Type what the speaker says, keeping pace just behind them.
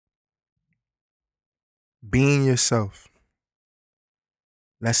Being yourself.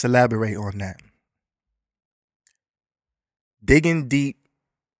 Let's elaborate on that. Digging deep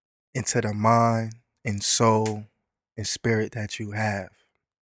into the mind and soul and spirit that you have.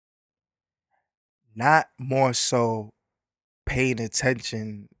 Not more so paying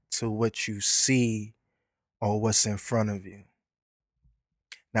attention to what you see or what's in front of you.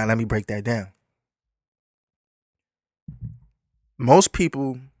 Now, let me break that down. Most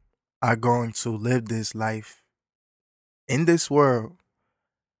people are going to live this life in this world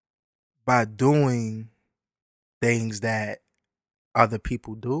by doing things that other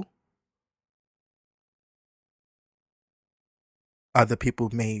people do. Other people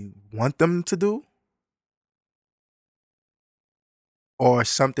may want them to do, or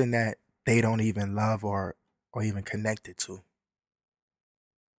something that they don't even love or even connected to.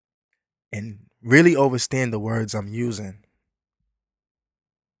 And really understand the words I'm using.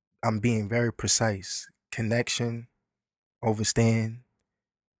 I'm being very precise. Connection, overstand.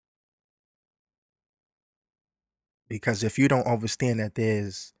 Because if you don't understand that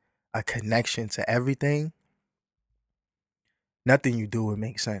there's a connection to everything, nothing you do would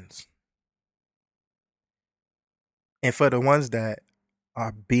make sense. And for the ones that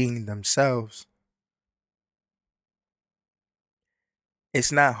are being themselves,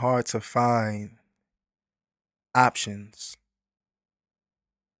 it's not hard to find options,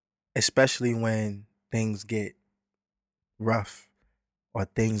 especially when things get rough or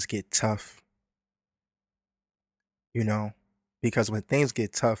things get tough, you know? Because when things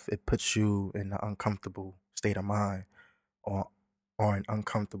get tough, it puts you in an uncomfortable state of mind or an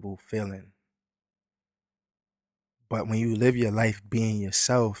uncomfortable feeling. But when you live your life being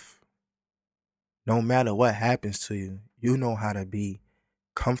yourself, no matter what happens to you, you know how to be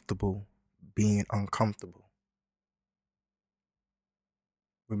comfortable being uncomfortable.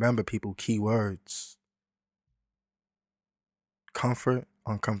 Remember, people, key words: comfort,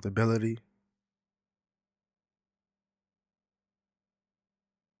 uncomfortability.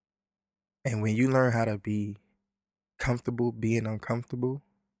 And when you learn how to be comfortable being uncomfortable,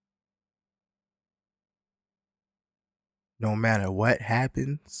 no matter what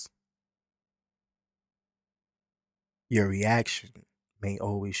happens, your reaction may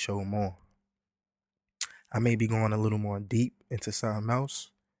always show more. I may be going a little more deep into something else,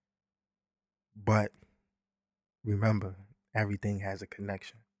 but remember, everything has a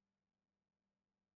connection.